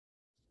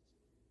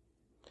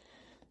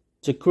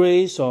The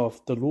grace of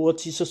the Lord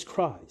Jesus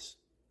Christ,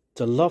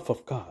 the love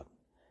of God,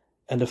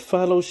 and the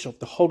fellowship of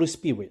the Holy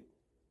Spirit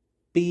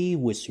be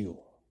with you.